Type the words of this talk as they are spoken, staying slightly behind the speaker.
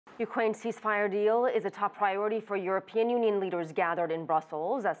Ukraine's ceasefire deal is a top priority for European Union leaders gathered in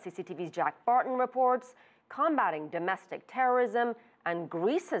Brussels. As CCTV's Jack Barton reports, combating domestic terrorism and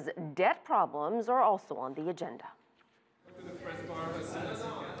Greece's debt problems are also on the agenda.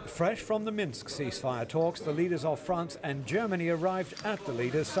 Fresh from the Minsk ceasefire talks, the leaders of France and Germany arrived at the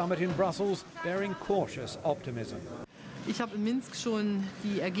Leaders' Summit in Brussels, bearing cautious optimism.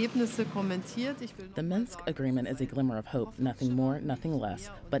 The Minsk agreement is a glimmer of hope, nothing more, nothing less.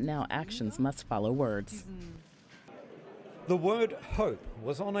 But now actions must follow words. The word hope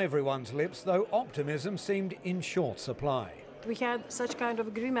was on everyone's lips, though optimism seemed in short supply. We had such kind of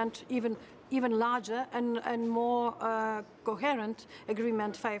agreement, even larger and more coherent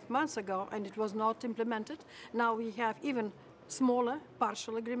agreement 5 months ago, and it was not implemented. Now we have even smaller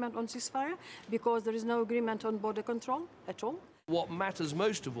partial agreement on ceasefire because there is no agreement on border control at all. What matters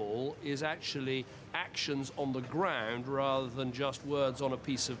most of all is actually actions on the ground rather than just words on a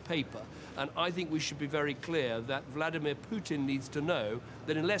piece of paper. And I think we should be very clear that Vladimir Putin needs to know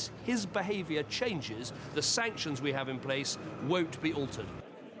that unless his behavior changes, the sanctions we have in place won't be altered.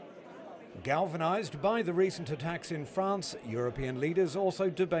 Galvanized by the recent attacks in France, European leaders also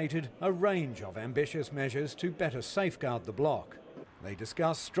debated a range of ambitious measures to better safeguard the bloc. They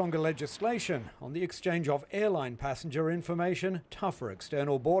discussed stronger legislation on the exchange of airline passenger information, tougher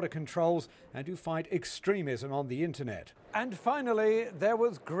external border controls, and to fight extremism on the internet. And finally, there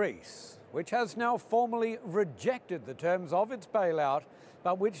was Greece, which has now formally rejected the terms of its bailout,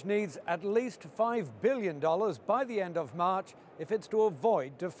 but which needs at least $5 billion by the end of March if it's to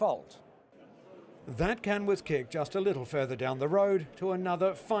avoid default. That can was kicked just a little further down the road to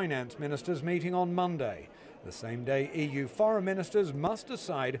another finance ministers' meeting on Monday. The same day, EU foreign ministers must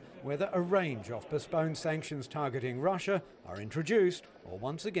decide whether a range of postponed sanctions targeting Russia are introduced or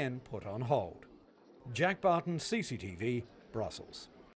once again put on hold. Jack Barton, CCTV, Brussels.